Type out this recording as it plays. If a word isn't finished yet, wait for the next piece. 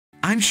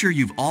I'm sure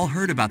you've all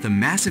heard about the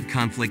massive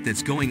conflict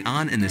that's going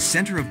on in the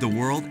center of the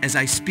world as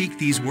I speak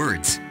these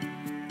words.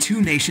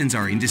 Two nations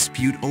are in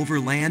dispute over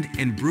land,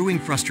 and brewing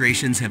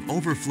frustrations have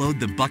overflowed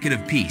the bucket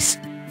of peace.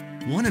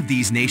 One of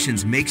these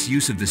nations makes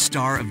use of the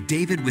Star of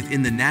David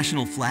within the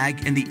national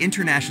flag and the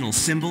international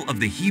symbol of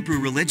the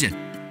Hebrew religion.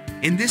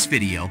 In this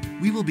video,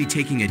 we will be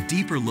taking a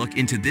deeper look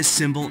into this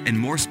symbol, and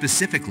more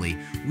specifically,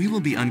 we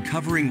will be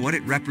uncovering what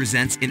it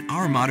represents in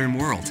our modern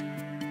world.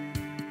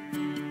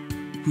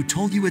 Who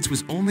told you it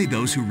was only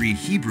those who read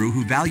Hebrew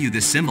who value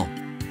this symbol?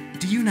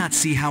 Do you not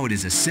see how it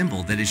is a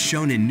symbol that is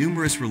shown in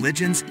numerous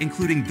religions,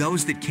 including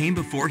those that came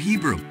before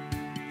Hebrew?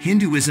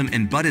 Hinduism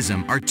and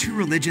Buddhism are two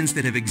religions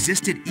that have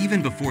existed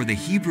even before the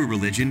Hebrew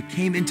religion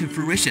came into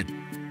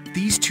fruition.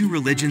 These two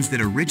religions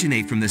that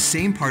originate from the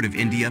same part of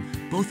India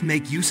both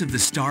make use of the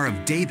Star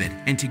of David,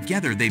 and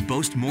together they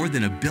boast more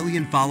than 1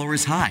 billion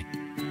followers high.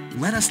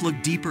 Let us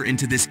look deeper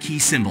into this key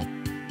symbol.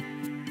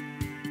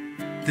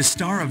 The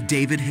Star of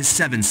David has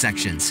 7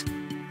 sections.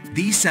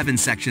 These 7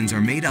 sections are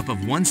made up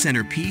of 1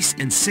 center piece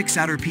and 6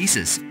 outer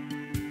pieces.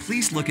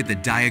 Please look at the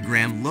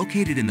diagram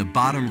located in the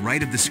bottom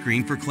right of the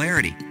screen for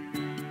clarity.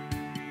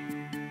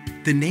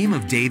 The name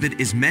of David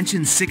is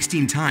mentioned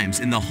 16 times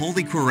in the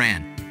Holy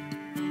Quran.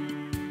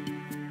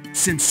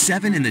 Since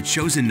 7 is the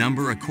chosen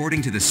number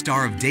according to the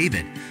Star of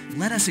David,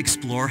 let us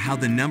explore how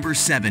the number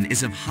 7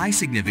 is of high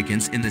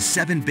significance in the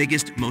 7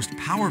 biggest, most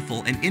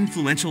powerful and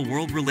influential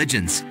world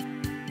religions: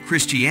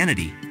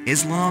 Christianity,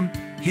 Islam,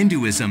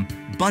 Hinduism,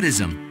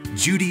 Buddhism,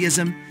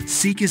 Judaism,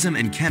 Sikhism,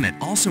 and Kemet,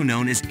 also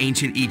known as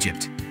Ancient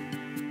Egypt.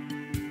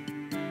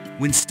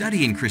 When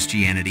studying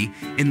Christianity,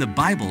 in the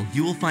Bible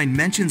you will find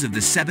mentions of the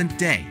 7th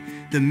day,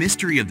 the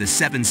mystery of the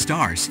 7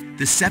 stars,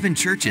 the 7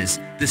 churches,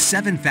 the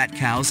 7 fat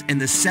cows, and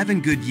the 7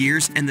 good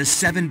years and the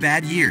 7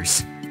 bad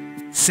years.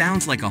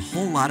 Sounds like a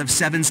whole lot of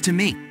 7s to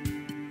me.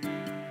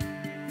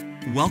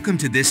 Welcome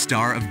to this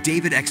Star of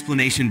David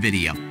explanation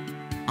video.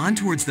 On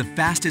towards the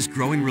fastest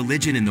growing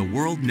religion in the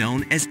world,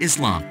 known as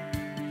Islam.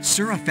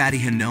 Surah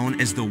Fatiha, known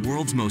as the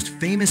world's most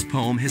famous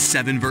poem, has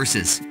 7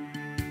 verses.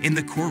 In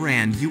the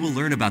Quran, you will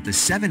learn about the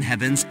 7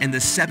 heavens and the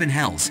 7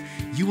 hells.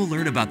 You will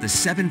learn about the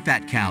 7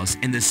 fat cows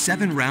and the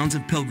 7 rounds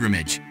of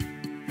pilgrimage.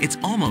 It's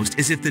almost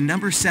as if the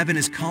number 7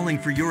 is calling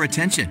for your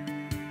attention.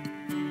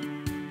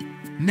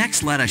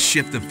 Next, let us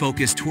shift the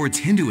focus towards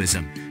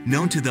Hinduism,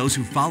 known to those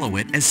who follow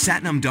it as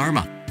Satnam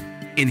Dharma.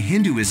 In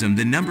Hinduism,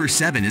 the number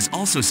 7 is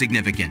also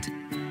significant.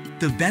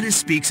 The Vedas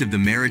speaks of the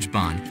marriage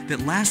bond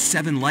that lasts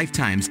 7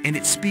 lifetimes, and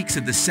it speaks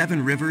of the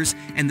 7 rivers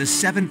and the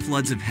 7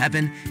 floods of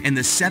heaven and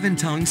the 7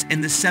 tongues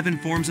and the 7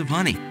 forms of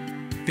honey.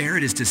 Fair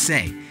it is to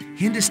say,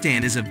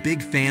 Hindustan is a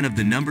big fan of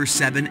the number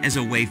 7 as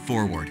a way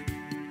forward.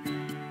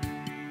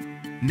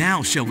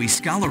 Now shall we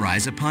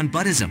scholarize upon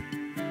Buddhism.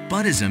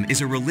 Buddhism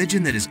is a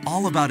religion that is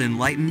all about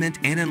enlightenment,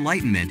 and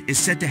enlightenment is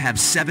said to have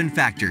 7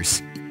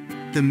 factors.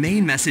 The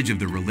main message of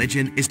the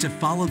religion is to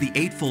follow the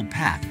Eightfold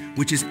Path,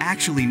 which is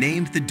actually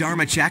named the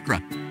Dharma Chakra.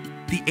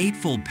 The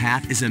Eightfold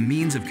Path is a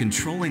means of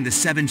controlling the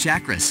 7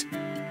 chakras.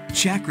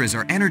 Chakras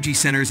are energy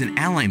centers in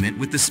alignment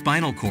with the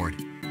spinal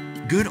cord.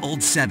 Good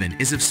old 7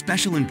 is of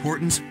special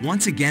importance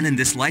once again in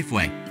this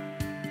lifeway.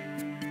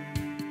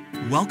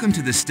 Welcome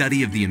to the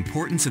study of the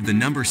importance of the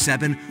number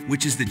 7,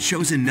 which is the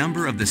chosen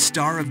number of the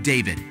Star of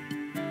David.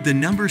 The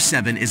number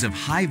 7 is of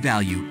high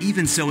value,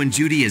 even so in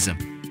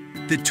Judaism.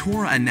 The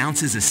Torah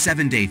announces a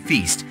 7-day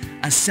feast,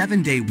 a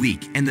 7-day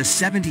week, and the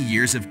 70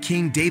 years of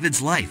King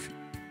David's life.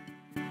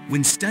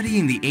 When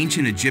studying the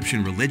ancient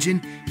Egyptian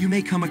religion, you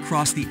may come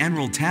across the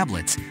emerald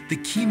tablets. The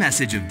key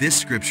message of this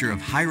scripture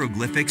of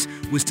hieroglyphics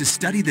was to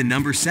study the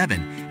number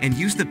 7 and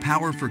use the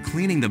power for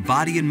cleaning the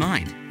body and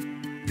mind.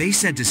 They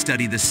said to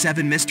study the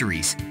 7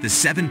 mysteries, the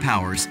 7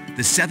 powers,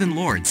 the 7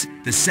 lords,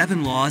 the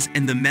 7 laws,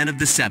 and the men of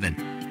the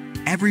 7.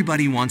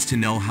 Everybody wants to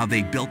know how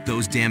they built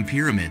those damn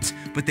pyramids,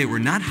 but they were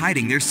not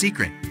hiding their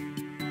secret.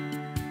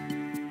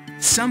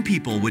 Some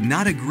people would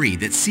not agree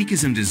that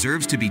Sikhism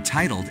deserves to be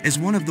titled as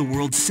one of the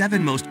world's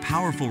 7 most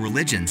powerful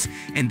religions,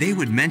 and they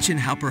would mention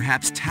how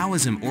perhaps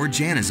Taoism or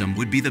Jainism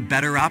would be the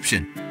better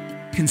option.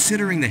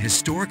 Considering the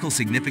historical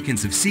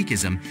significance of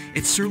Sikhism,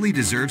 it certainly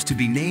deserves to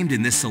be named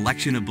in this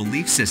selection of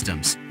belief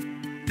systems.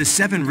 The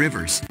 7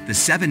 rivers, the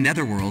 7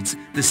 netherworlds,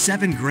 the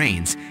 7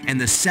 grains,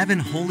 and the 7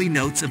 holy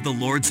notes of the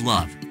Lord's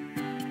love.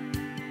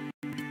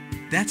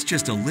 That's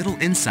just a little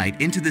insight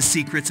into the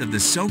secrets of the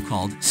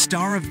so-called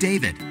Star of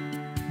David.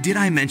 Did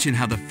I mention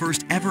how the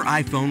first ever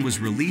iPhone was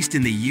released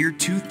in the year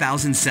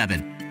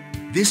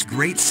 2007? This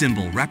great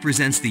symbol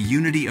represents the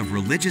unity of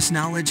religious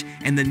knowledge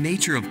and the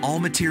nature of all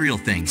material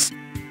things.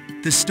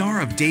 The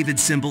Star of David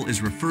symbol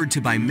is referred to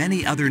by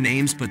many other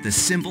names, but the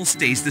symbol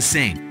stays the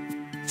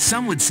same.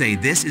 Some would say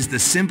this is the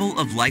symbol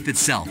of life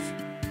itself.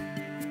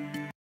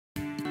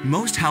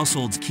 Most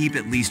households keep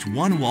at least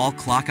one wall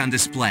clock on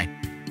display.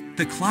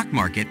 The clock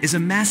market is a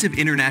massive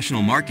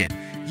international market.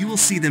 You will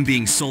see them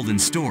being sold in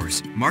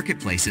stores,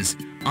 marketplaces,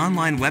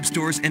 online web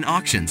stores, and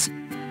auctions.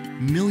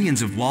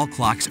 Millions of wall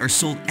clocks are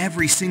sold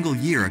every single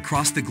year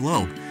across the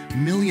globe.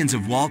 Millions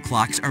of wall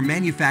clocks are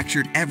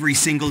manufactured every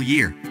single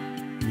year.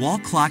 Wall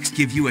clocks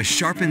give you a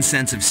sharpened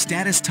sense of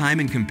status time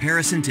in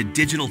comparison to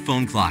digital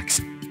phone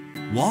clocks.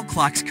 Wall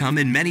clocks come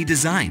in many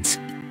designs.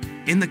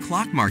 In the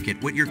clock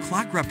market, what your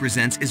clock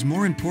represents is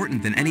more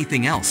important than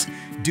anything else,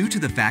 due to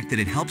the fact that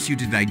it helps you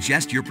to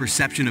digest your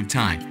perception of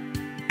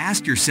time.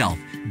 Ask yourself,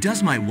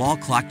 does my wall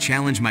clock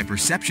challenge my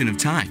perception of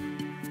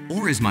time?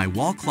 Or is my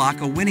wall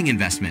clock a winning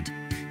investment?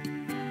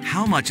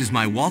 How much is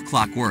my wall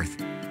clock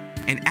worth?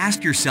 And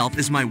ask yourself,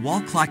 is my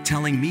wall clock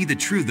telling me the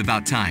truth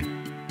about time?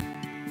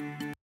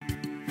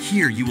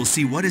 Here you will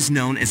see what is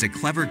known as a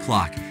clever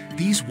clock.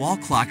 These wall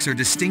clocks are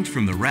distinct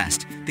from the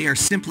rest. They are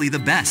simply the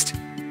best.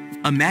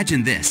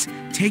 Imagine this,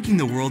 taking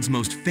the world's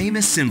most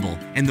famous symbol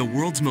and the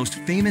world's most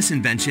famous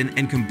invention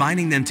and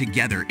combining them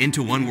together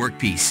into one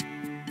workpiece.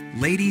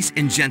 Ladies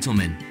and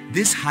gentlemen,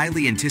 this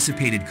highly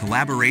anticipated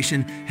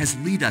collaboration has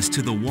led us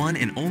to the one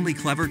and only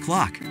clever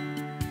clock.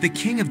 The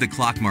king of the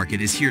clock market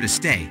is here to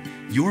stay.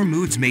 Your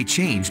moods may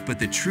change, but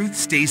the truth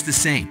stays the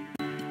same.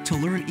 To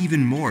learn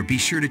even more, be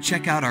sure to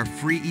check out our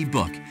free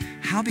ebook,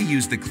 How to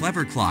Use the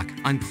Clever Clock,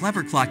 on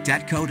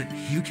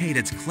cleverclock.co.uk.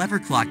 That's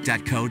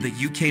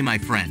cleverclock.co.uk, my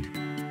friend.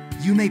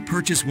 You may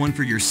purchase one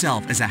for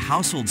yourself as a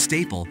household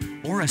staple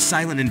or a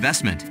silent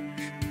investment.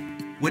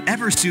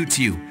 Whatever suits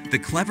you, the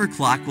Clever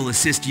Clock will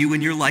assist you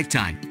in your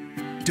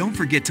lifetime. Don't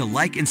forget to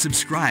like and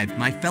subscribe,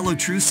 my fellow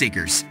truth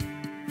seekers.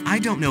 I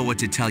don't know what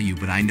to tell you,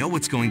 but I know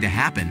what's going to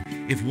happen.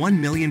 If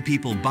 1 million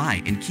people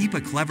buy and keep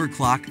a clever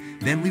clock,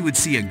 then we would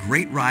see a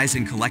great rise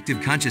in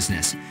collective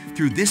consciousness.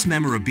 Through this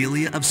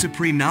memorabilia of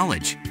supreme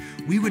knowledge,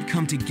 we would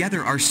come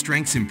together, our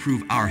strengths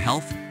improve our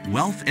health,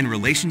 wealth, and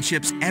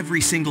relationships every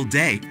single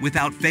day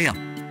without fail.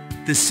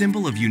 The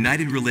symbol of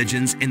united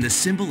religions and the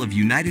symbol of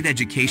united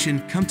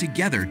education come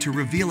together to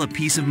reveal a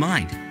peace of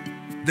mind.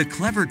 The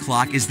Clever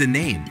Clock is the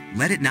name.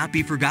 Let it not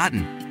be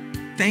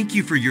forgotten. Thank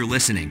you for your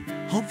listening.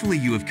 Hopefully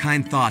you have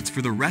kind thoughts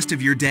for the rest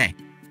of your day.